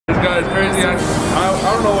guy's crazy.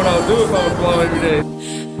 I don't know what I would do if I would vlog every day.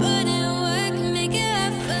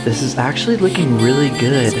 This is actually looking really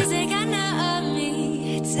good.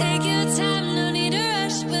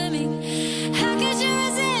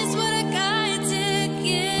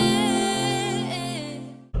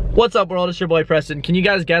 What's up world, it's your boy Preston. Can you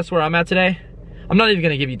guys guess where I'm at today? I'm not even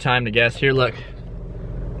gonna give you time to guess. Here, look.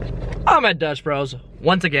 I'm at Dutch Bros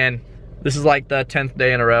once again. This is like the 10th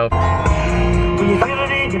day in a row. When you feel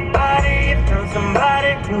it in your body, you found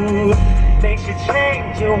somebody who makes you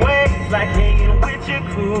change your ways, like hanging with your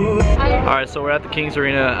crew. Alright, so we're at the Kings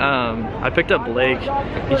Arena. I picked up Blake.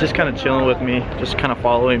 He's just kind of chilling with me, just kind of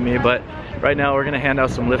following me, but right now we're gonna hand out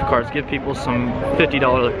some Lyft cards, give people some $50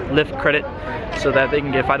 Lyft credit so that they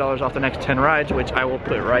can get $5 off the next 10 rides, which I will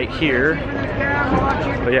put right here.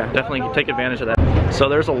 But yeah, definitely take advantage of that. So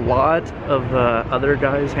there's a lot of other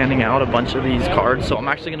guys handing out a bunch of these cards, so I'm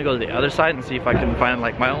actually gonna go to the other side and see if I can find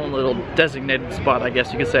like my own little designated spot, I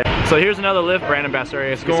guess you could say. So here's another Lyft brand ambassador, I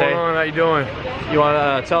guess you could say. What's going on? How you doing? You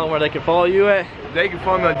wanna tell them where they can follow you at? They can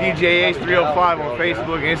follow me on DJH305 on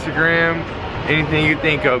Facebook, Instagram, anything you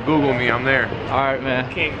think of. Google me, I'm there. Alright man,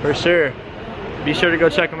 for sure. Be sure to go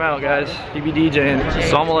check them out, guys. He be DJing.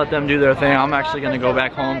 So I'm gonna let them do their thing. I'm actually gonna go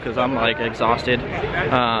back home because I'm like exhausted.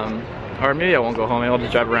 Or maybe I won't go home, maybe I'll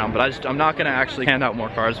just drive around. But I'm not gonna actually hand out more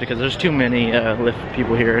cards because there's too many Lyft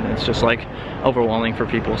people here and it's just like overwhelming for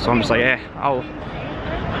people. So I'm just like,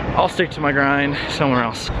 I'll stick to my grind somewhere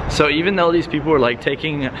else. So even though these people are like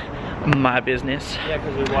taking my business,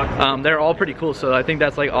 they're all pretty cool. So I think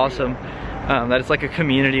that's like awesome. That it's like a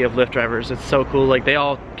community of Lyft drivers. It's so cool. Like they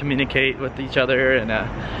all communicate with each other, and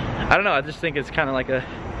I don't know. I just think it's kind of like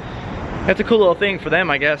it's a cool little thing for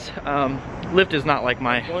them, I guess. Lyft is not like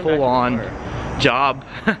my full-on job.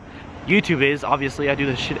 YouTube is, obviously. I do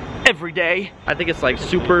this shit every day. I think it's like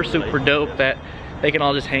super dope that they can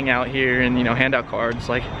all just hang out here and, you know, hand out cards.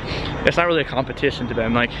 Like, it's not really a competition to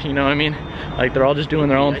them. Like, you know what I mean? Like, they're all just doing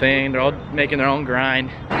their own thing. They're all making their own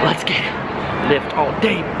grind. Let's get it. Lyft all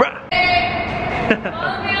day, bruh.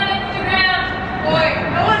 Follow me on Instagram. Boy,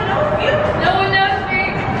 no one knows you. No one knows me.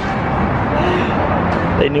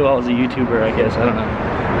 They knew I was a YouTuber, I guess. I don't know.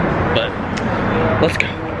 But let's go.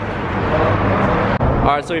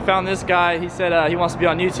 Alright, so we found this guy. He said he wants to be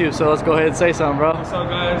on YouTube, so let's go ahead and say something, bro. What's up,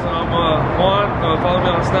 guys? I'm Juan. Follow me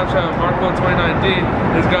on Snapchat,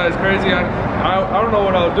 Marco2019. This guy is crazy. I don't know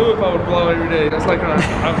what I would do if I would vlog every day. That's like I'm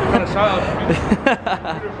kind of shy out.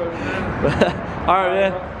 Alright,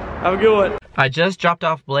 man. Have a good one. I just dropped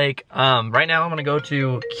off Blake. Right now I'm gonna go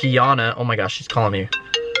to Kiana. Oh my gosh, she's calling me.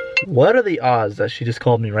 What are the odds that she just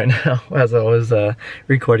called me right now as I was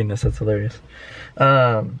recording this? That's hilarious.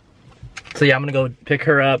 So yeah, I'm gonna go pick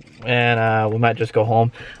her up and we might just go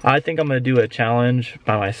home. I think I'm gonna do a challenge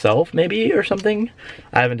by myself maybe or something.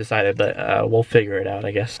 I haven't decided, but we'll figure it out,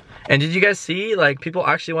 I guess. And did you guys see, like, people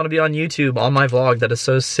actually want to be on YouTube on my vlog? That is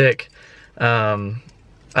so sick. I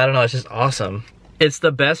don't know, it's just awesome. It's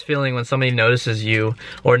the best feeling when somebody notices you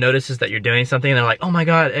or notices that you're doing something and they're like, oh my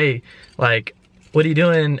god, hey, like, what are you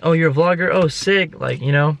doing? Oh, you're a vlogger? Oh, sick. Like,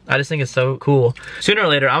 you know, I just think it's so cool. Sooner or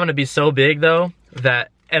later, I'm gonna be so big though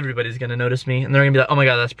that everybody's gonna notice me and they're gonna be like, oh my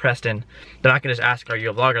god, that's Preston. They're not gonna just ask, are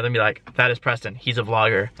you a vlogger? They're gonna be like, that is Preston, he's a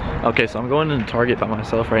vlogger. Okay, so I'm going to Target by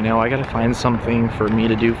myself right now. I gotta find something for me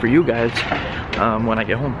to do for you guys when I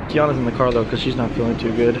get home. Kiana's in the car though, because she's not feeling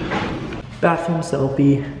too good. Bathroom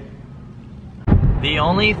selfie. The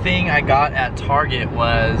only thing I got at Target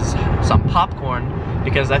was some popcorn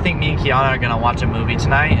because I think me and Kiana are gonna watch a movie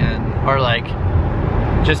tonight or like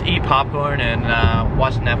just eat popcorn and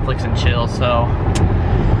watch Netflix and chill. So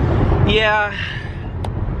yeah,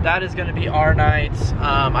 that is gonna be our night.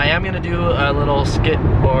 I am gonna do a little skit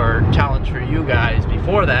or challenge for you guys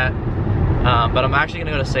before that, but I'm actually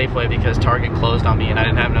gonna go to Safeway because Target closed on me and I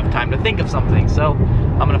didn't have enough time to think of something. So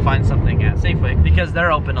I'm gonna find something at Safeway because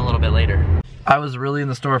they're open a little bit later. I was really in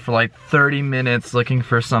the store for like 30 minutes looking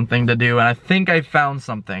for something to do and I think I found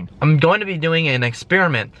something. I'm going to be doing an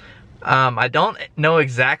experiment. I don't know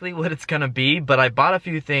exactly what it's gonna be, but I bought a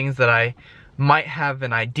few things that I might have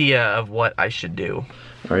an idea of what I should do.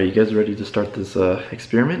 All right, you guys ready to start this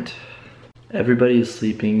experiment? Everybody is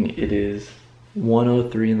sleeping. It is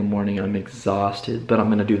 1:03 in the morning. I'm exhausted, but I'm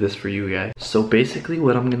gonna do this for you guys. So basically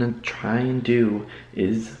what I'm gonna try and do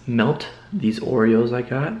is melt these Oreos I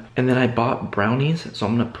got, and then I bought brownies, so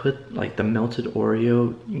I'm gonna put like the melted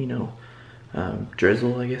Oreo, you know,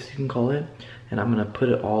 drizzle, I guess you can call it, and I'm gonna put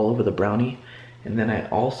it all over the brownie. And then I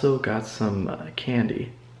also got some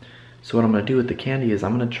candy. So what I'm gonna do with the candy is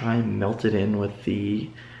I'm gonna try and melt it in with the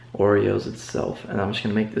Oreos itself, and I'm just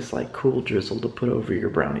gonna make this like cool drizzle to put over your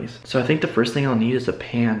brownies. So I think the first thing I'll need is a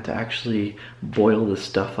pan to actually boil this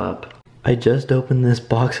stuff up. I just opened this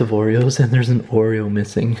box of Oreos and there's an Oreo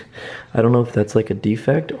missing. I don't know if that's like a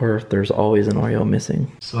defect or if there's always an Oreo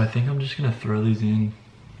missing. So I think I'm just gonna throw these in.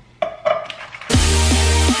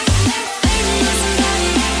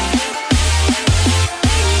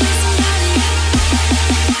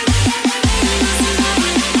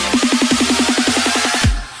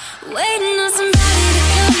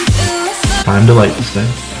 Time to light this thing.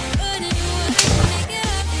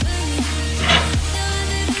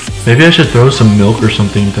 Maybe I should throw some milk or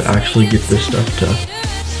something to actually get this stuff to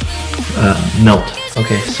melt.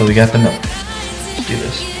 Okay, so we got the milk. Let's do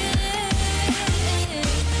this.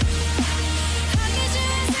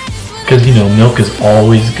 Because you know, milk is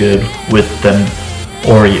always good with them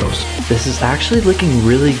Oreos. This is actually looking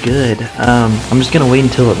really good. I'm just gonna wait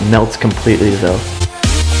until it melts completely though.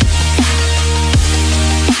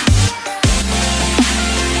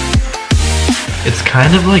 It's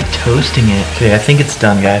kind of like toasting it. Okay, I think it's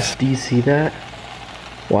done, guys. Do you see that?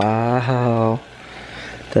 Wow.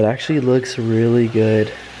 That actually looks really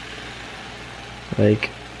good. Like,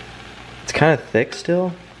 it's kind of thick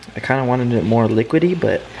still. I kind of wanted it more liquidy,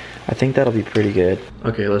 but I think that'll be pretty good.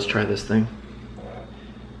 Okay, let's try this thing.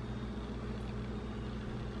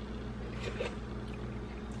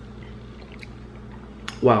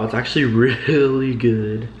 Wow, it's actually really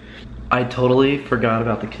good. I totally forgot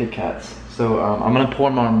about the Kit Kats. So I'm gonna pour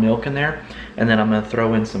more milk in there, and then I'm gonna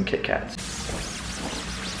throw in some Kit Kats.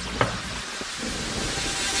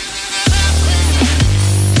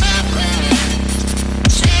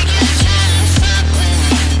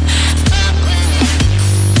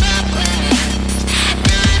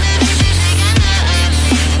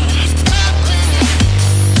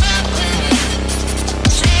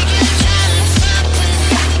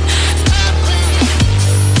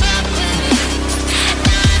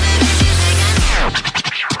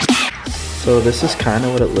 So this is kind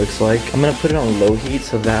of what it looks like. I'm gonna put it on low heat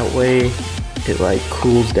so that way it like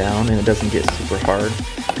cools down and it doesn't get super hard,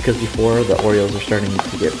 because before the Oreos are starting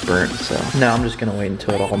to get burnt. So now I'm just gonna wait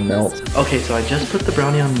until it all melts. Okay, so I just put the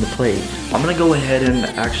brownie on the plate. I'm gonna go ahead and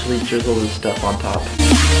actually drizzle this stuff on top.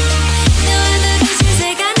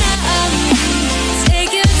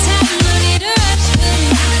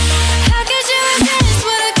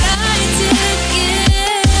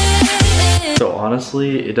 So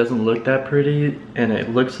honestly, it doesn't look that pretty, and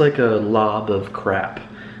it looks like a lob of crap.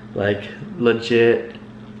 Like, legit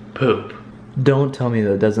poop. Don't tell me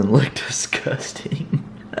that doesn't look disgusting.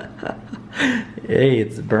 Hey,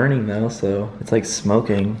 it's burning though, so it's like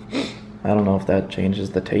smoking. I don't know if that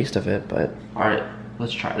changes the taste of it, but... Alright,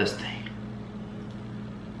 let's try this thing.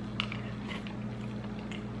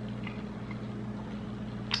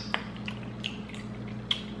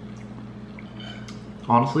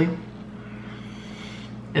 Honestly,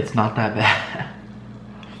 it's not that bad.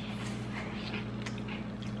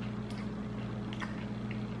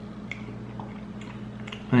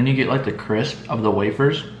 And then you get like the crisp of the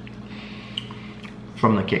wafers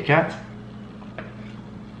from the Kit Kats.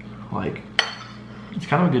 Like, it's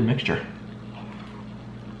kind of a good mixture.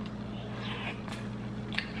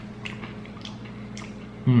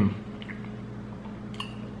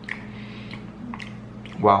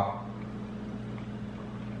 Wow.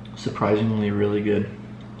 Surprisingly really good.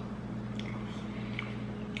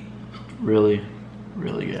 Really,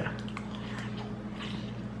 really good.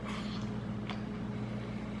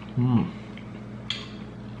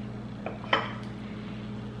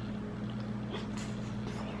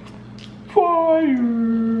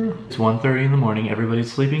 Fire! It's 1:30 in the morning,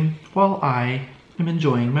 everybody's sleeping, while I am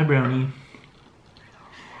enjoying my brownie.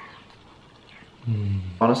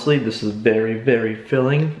 Honestly, this is very, very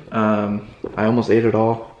filling. I almost ate it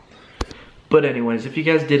all. But anyways, if you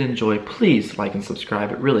guys did enjoy, please like and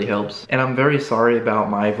subscribe. It really helps. And I'm very sorry about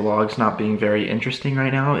my vlogs not being very interesting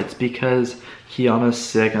right now. It's because Kiana's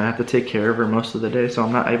sick and I have to take care of her most of the day, so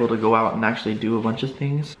I'm not able to go out and actually do a bunch of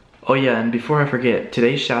things. Oh yeah, and before I forget,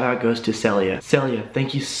 today's shout out goes to Celia. Celia,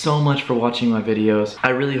 thank you so much for watching my videos. I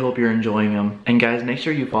really hope you're enjoying them. And guys, make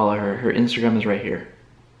sure you follow her. Her Instagram is right here.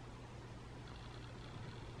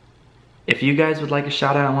 If you guys would like a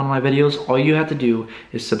shout out on one of my videos, all you have to do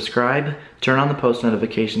is subscribe, turn on the post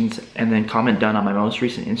notifications, and then comment down on my most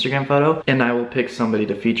recent Instagram photo, and I will pick somebody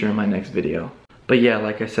to feature in my next video. But yeah,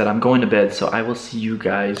 like I said, I'm going to bed, so I will see you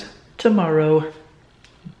guys tomorrow.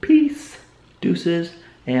 Peace, deuces,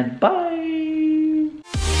 and bye.